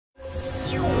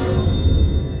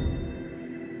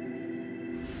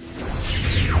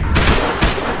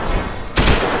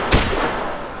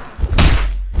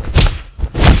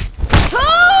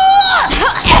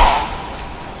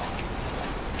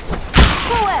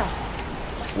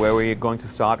Where we're going to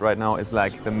start right now is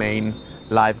like the main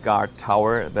lifeguard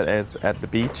tower that is at the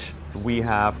beach. We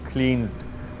have cleansed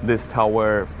this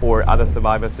tower for other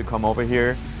survivors to come over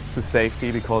here to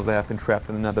safety because they have been trapped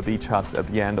in another beach hut at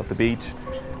the end of the beach.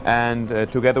 And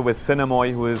together with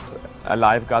Cinemoy, who is a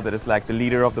lifeguard that is like the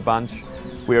leader of the bunch,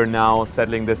 we are now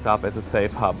settling this up as a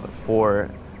safe hub for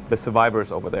the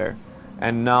survivors over there.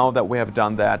 And now that we have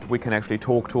done that, we can actually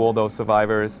talk to all those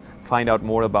survivors, find out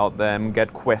more about them,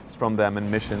 get quests from them and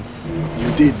missions.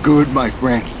 You did good, my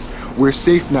friends. We're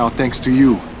safe now thanks to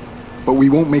you. But we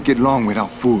won't make it long without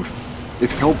food.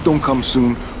 If help don't come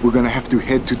soon, we're gonna have to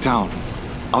head to town.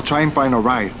 I'll try and find a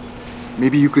ride.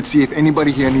 Maybe you could see if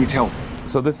anybody here needs help.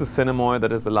 So this is Cinemoy,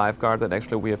 that is the lifeguard that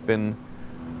actually we have been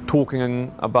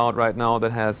talking about right now,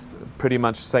 that has pretty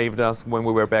much saved us when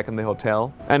we were back in the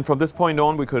hotel. And from this point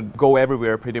on, we could go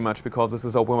everywhere pretty much because this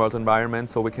is open world environment,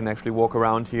 so we can actually walk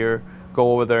around here,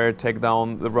 go over there, take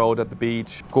down the road at the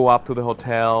beach, go up to the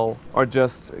hotel, or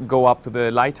just go up to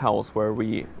the lighthouse where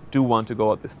we do want to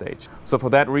go at this stage. So for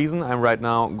that reason, I'm right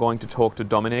now going to talk to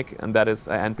Dominic, and that is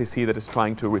an NPC that is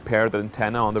trying to repair the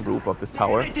antenna on the roof of this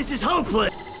tower. This is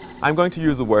hopeless! I'm going to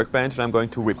use a workbench and I'm going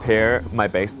to repair my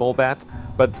baseball bat.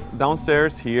 But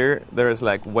downstairs here, there is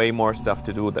like way more stuff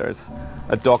to do. There's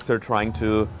a doctor trying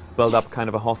to build up kind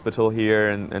of a hospital here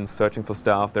and searching for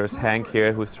stuff. There's Hank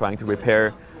here who's trying to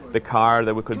repair the car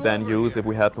that we could then use if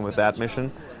we help him with that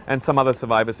mission. And some other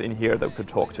survivors in here that we could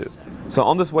talk to. So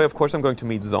on this way, of course, I'm going to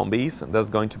meet zombies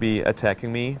that's going to be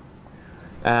attacking me.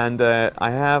 And I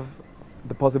have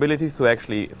the possibilities to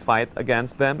actually fight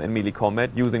against them in melee combat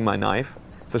using my knife.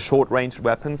 It's a short-range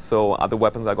weapon, so other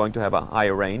weapons are going to have a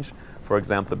higher range. For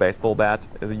example, the baseball bat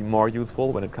is more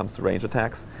useful when it comes to range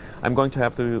attacks. I'm going to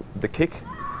have the kick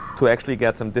to actually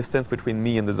get some distance between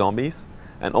me and the zombies.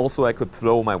 And also I could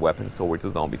throw my weapons towards the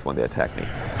zombies when they attack me.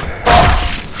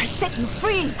 I set you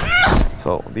free!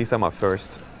 So these are my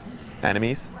first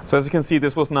enemies. So as you can see,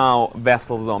 this was now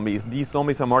vessel zombies. These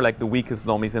zombies are more like the weakest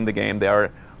zombies in the game. They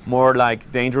are more like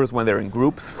dangerous when they're in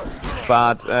groups.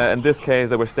 But in this case,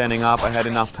 they were standing up. I had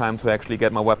enough time to actually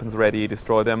get my weapons ready,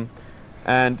 destroy them.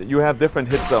 And you have different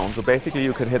hit zones. So basically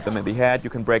you can hit them in the head, you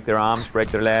can break their arms, break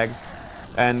their legs,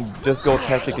 and just go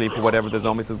tactically for whatever the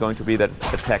zombies is going to be that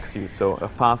attacks you. So a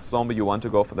fast zombie, you want to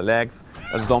go for the legs.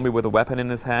 A zombie with a weapon in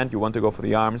his hand, you want to go for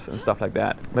the arms and stuff like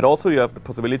that. But also you have the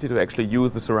possibility to actually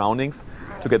use the surroundings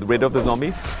to get rid of the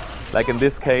zombies. Like in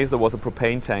this case, there was a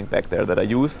propane tank back there that I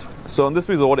used. So in this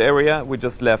resort area, we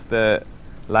just left the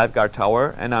lifeguard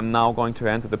tower, and I'm now going to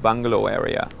enter the bungalow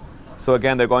area. So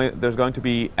again, there's going to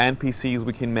be NPCs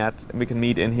we can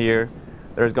meet in here.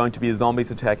 There's going to be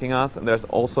zombies attacking us, and there's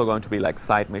also going to be like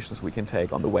side missions we can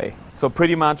take on the way. So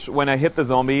pretty much when I hit the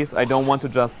zombies, I don't want to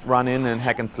just run in and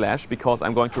hack and slash because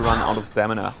I'm going to run out of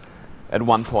stamina at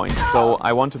one point. So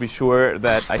I want to be sure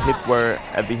that I hit where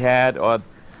at the head or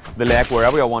the leg,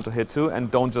 wherever I want to hit to, and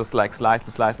don't just like slice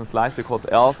and slice and slice, because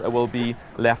else I will be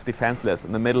left defenseless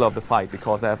in the middle of the fight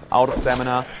because I have out of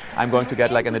stamina. I'm going to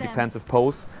get like in a defensive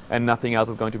pose and nothing else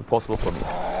is going to be possible for me.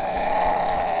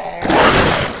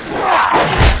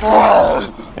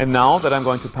 And now that I'm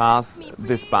going to pass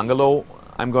this bungalow,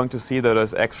 I'm going to see that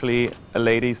there's actually a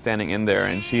lady standing in there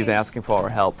and she's asking for our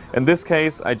help. In this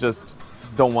case, I just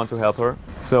don't want to help her.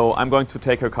 So I'm going to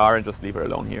take her car and just leave her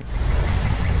alone here.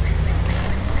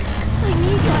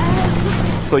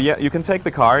 So yeah, you can take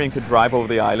the car and you can drive over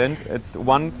the island. It's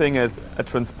one thing is a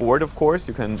transport, of course.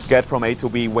 You can get from A to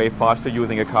B way faster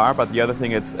using a car, but the other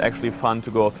thing, it's actually fun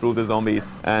to go through the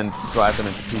zombies and drive them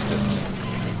into pieces.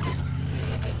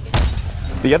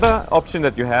 The other option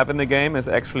that you have in the game is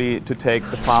actually to take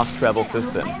the fast travel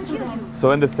system.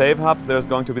 So in the save hubs, there's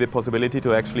going to be the possibility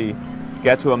to actually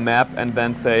get to a map and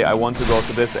then say, I want to go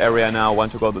to this area now, I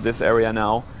want to go to this area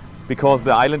now. Because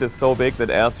the island is so big that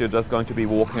else you're just going to be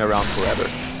walking around forever.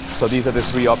 So these are the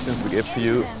three options we give to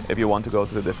you if you want to go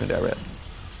to the different areas.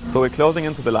 So we're closing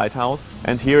into the lighthouse,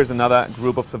 and here is another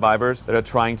group of survivors that are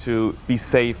trying to be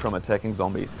safe from attacking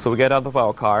zombies. So we get out of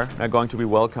our car and are going to be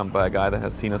welcomed by a guy that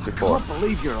has seen us before. I can't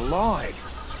believe you're alive.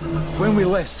 When we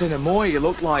left Cinemoy, you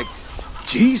looked like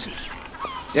Jesus.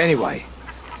 Anyway,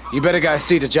 you better go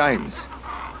see to James.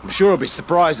 I'm sure he'll be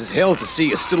surprised as hell to see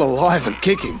you still alive and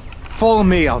kicking. Follow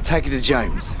me, I'll take you to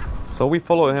James. So we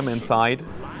follow him inside,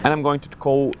 and I'm going to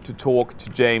go to talk to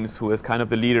James, who is kind of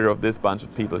the leader of this bunch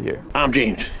of people here. I'm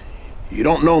James. You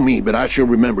don't know me, but I sure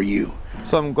remember you.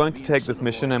 So I'm going to take this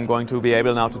mission. I'm going to be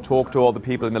able now to talk to all the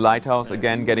people in the lighthouse,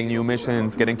 again, getting new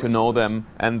missions, getting to know them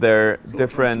and their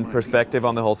different perspective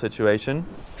on the whole situation.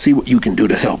 See what you can do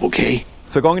to help, okay?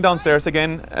 So going downstairs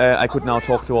again, I could now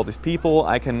talk to all these people.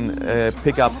 I can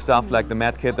pick up stuff like the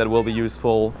medkit that will be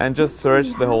useful and just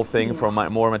search the whole thing for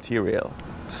more material.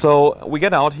 So we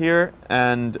get out here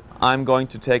and I'm going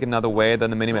to take another way than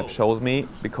the minimap shows me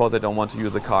because I don't want to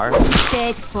use the car.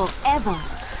 Dead forever.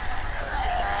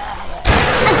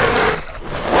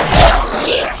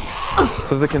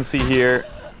 So as you can see here,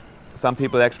 some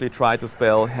people actually try to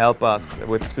spell help us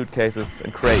with suitcases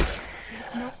and crates.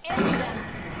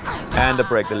 And I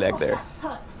break the leg there.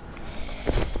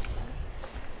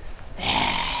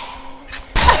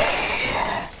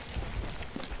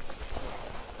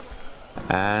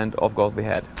 And off goes the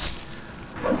head.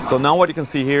 So now what you can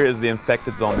see here is the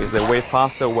infected zombies. They're way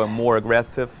faster, way more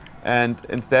aggressive. And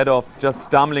instead of just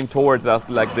stumbling towards us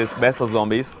like these vessel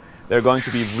zombies, they're going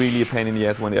to be really a pain in the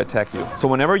ass when they attack you. So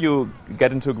whenever you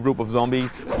get into a group of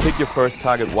zombies, pick your first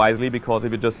target wisely, because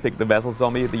if you just pick the vessel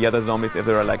zombie, the other zombies, if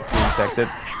they're like infected,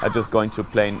 are just going to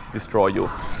plain destroy you.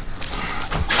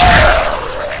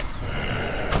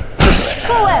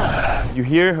 You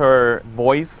hear her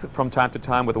voice from time to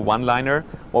time with a one-liner.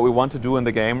 What we want to do in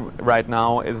the game right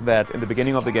now is that in the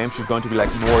beginning of the game she's going to be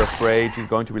like more afraid, she's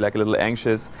going to be like a little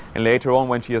anxious, and later on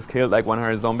when she has killed like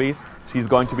 100 zombies, she's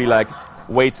going to be like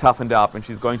way toughened up and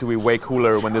she's going to be way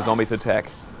cooler when the zombies attack.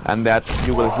 And that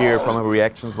you will hear from her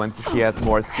reactions when she has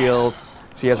more skills,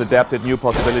 she has adapted new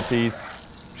possibilities,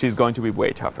 she's going to be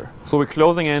way tougher. So we're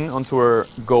closing in onto her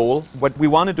goal. What we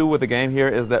want to do with the game here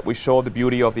is that we show the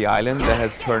beauty of the island that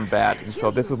has turned bad. And so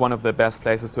this is one of the best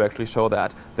places to actually show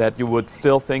that you would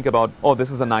still think about, oh, this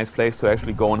is a nice place to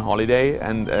actually go on holiday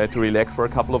and to relax for a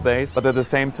couple of days. But at the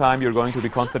same time, you're going to be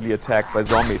constantly attacked by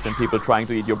zombies and people trying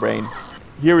to eat your brain.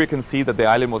 Here you can see that the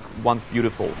island was once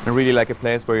beautiful and really like a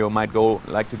place where you might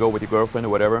like to go with your girlfriend or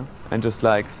whatever and just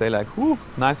like say like, whew,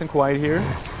 nice and quiet here.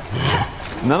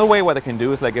 Another way what I can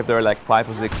do is like if there are like 5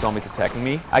 or 6 zombies attacking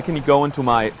me, I can go into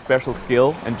my special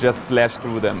skill and just slash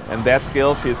through them. And that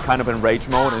skill, she is kind of in rage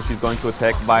mode and she's going to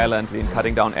attack violently and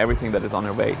cutting down everything that is on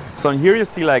her way. So in here you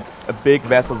see like a big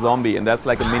vessel zombie and that's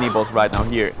like a mini boss right now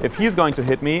here. If he's going to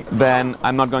hit me, then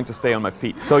I'm not going to stay on my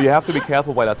feet. So you have to be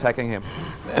careful while attacking him.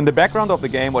 In the background of the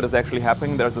game, what is actually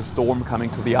happening, there's a storm coming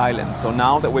to the island. So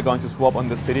now that we're going to swap on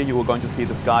the city, you are going to see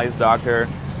the sky is darker,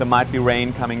 there might be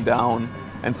rain coming down.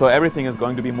 And so everything is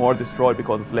going to be more destroyed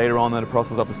because it's later on in the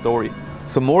process of the story.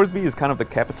 So Moresby is kind of the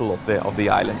capital of the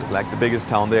island. It's like the biggest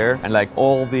town there, and like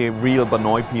all the real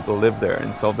Banoi people live there.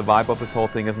 And so the vibe of this whole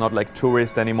thing is not like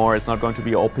tourists anymore. It's not going to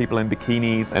be all people in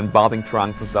bikinis and bathing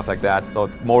trunks and stuff like that. So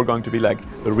it's more going to be like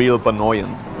the real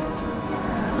Banoians.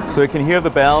 So you can hear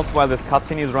the bells while this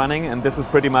cutscene is running, and this is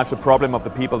pretty much a problem of the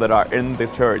people that are in the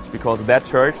church, because that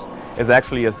church is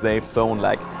actually a safe zone.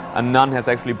 Like a nun has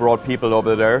actually brought people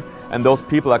over there, and those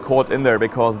people are caught in there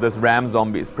because this ram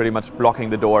zombie is pretty much blocking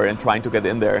the door and trying to get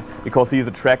in there because he's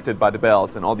attracted by the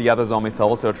bells, and all the other zombies are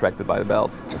also attracted by the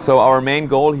bells. So our main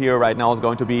goal here right now is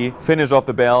going to be finish off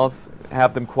the bells,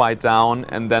 have them quiet down,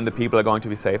 and then the people are going to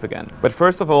be safe again. But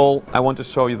first of all, I want to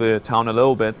show you the town a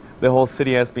little bit. The whole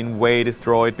city has been way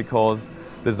destroyed because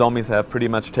the zombies have pretty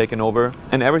much taken over,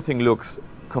 and everything looks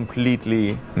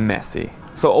completely messy.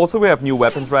 So also we have new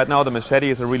weapons right now. The machete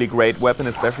is a really great weapon,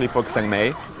 especially for Xiang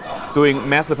Mei, doing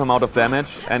massive amount of damage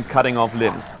and cutting off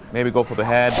limbs. Maybe go for the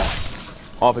head,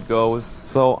 off it goes.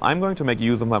 So I'm going to make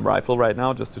use of my rifle right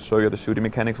now just to show you the shooting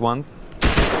mechanics once.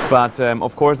 But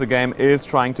of course the game is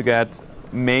trying to get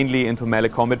mainly into melee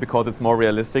combat because it's more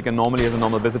realistic, and normally as a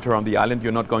normal visitor on the island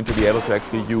you're not going to be able to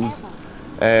actually use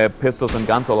pistols and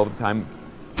guns all of the time,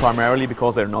 primarily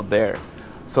because they're not there.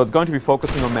 So it's going to be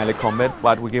focusing on melee combat,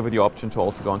 but we give it the option to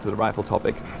also go into the rifle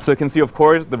topic. So you can see, of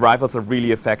course, the rifles are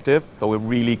really effective, so we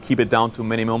really keep it down to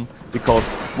minimum because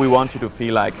we want you to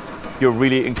feel like you're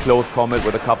really in close combat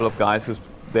with a couple of guys who's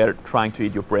they're trying to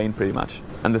eat your brain pretty much.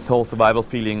 And this whole survival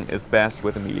feeling is best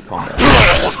with a melee combat. I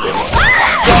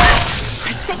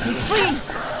set you free!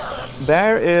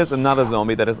 There is another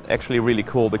zombie that is actually really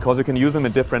cool because you can use him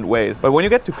in different ways. But when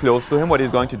you get too close to him, what he's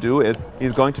going to do is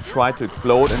he's going to try to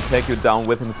explode and take you down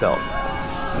with himself.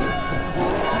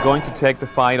 Going to take the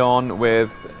fight on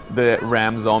with the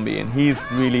ram zombie, and he's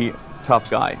really tough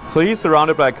guy. So he's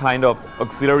surrounded by kind of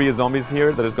auxiliary zombies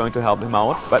here that is going to help him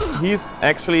out, but he's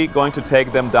actually going to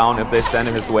take them down if they stand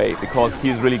in his way because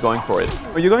he's really going for it.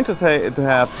 But you're going to say to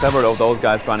have several of those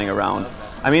guys running around.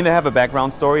 I mean, they have a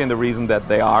background story and the reason that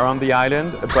they are on the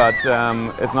island, but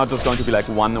it's not just going to be like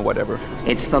one or whatever.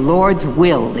 It's the Lord's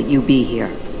will that you be here.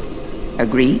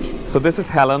 Agreed? So this is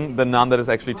Helen, the nun that is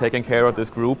actually taking care of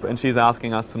this group, and she's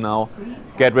asking us to now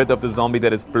get rid of the zombie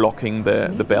that is blocking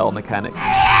the bell mechanics.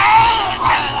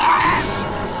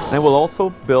 And we'll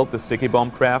also build the sticky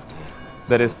bomb craft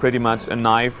that is pretty much a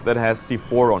knife that has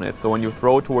C4 on it. So when you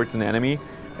throw it towards an enemy,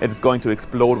 it's going to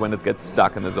explode when it gets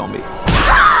stuck in the zombie.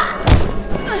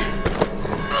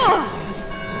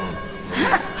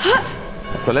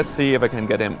 So let's see if I can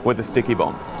get him with a sticky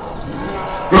bomb.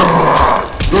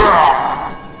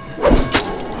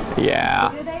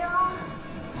 Yeah.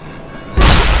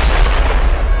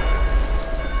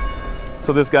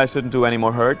 So this guy shouldn't do any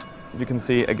more hurt. You can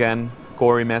see again,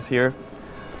 gory mess here.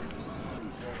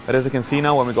 But as you can see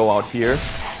now, when we go out here,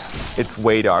 it's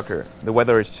way darker. The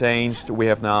weather has changed. We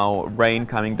have now rain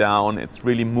coming down. It's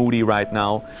really moody right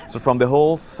now. So from the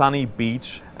whole sunny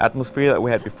beach atmosphere that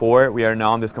we had before, we are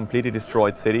now in this completely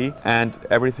destroyed city, and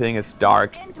everything is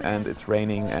dark and it's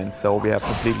raining, and so we have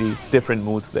completely different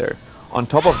moods there. On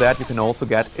top of that, you can also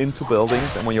get into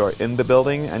buildings, and when you're in the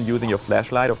building and using your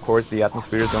flashlight, of course, the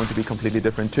atmosphere is going to be completely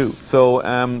different too. So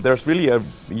there's really a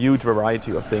huge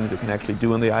variety of things you can actually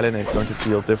do on the island, and it's going to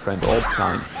feel different all the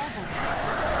time.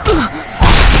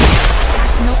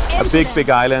 A big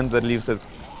island that leaves a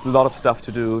lot of stuff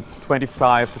to do,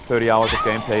 25 to 30 hours of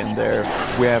gameplay in there.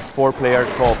 We have 4-player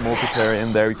co-op multiplayer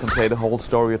in there. You can play the whole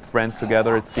story with friends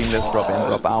together. It's seamless, drop in,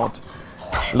 drop out.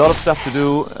 A lot of stuff to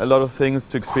do, a lot of things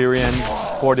to experience,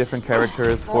 4 different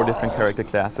characters, 4 different character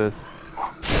classes.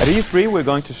 At E3 we're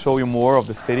going to show you more of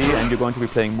the city, and you're going to be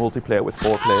playing multiplayer with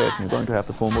 4 players, and you're going to have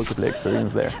the full multiplayer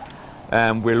experience there.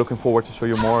 We're looking forward to show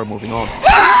you more moving on.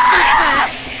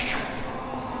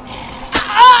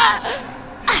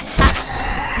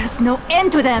 There's no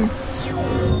end to them.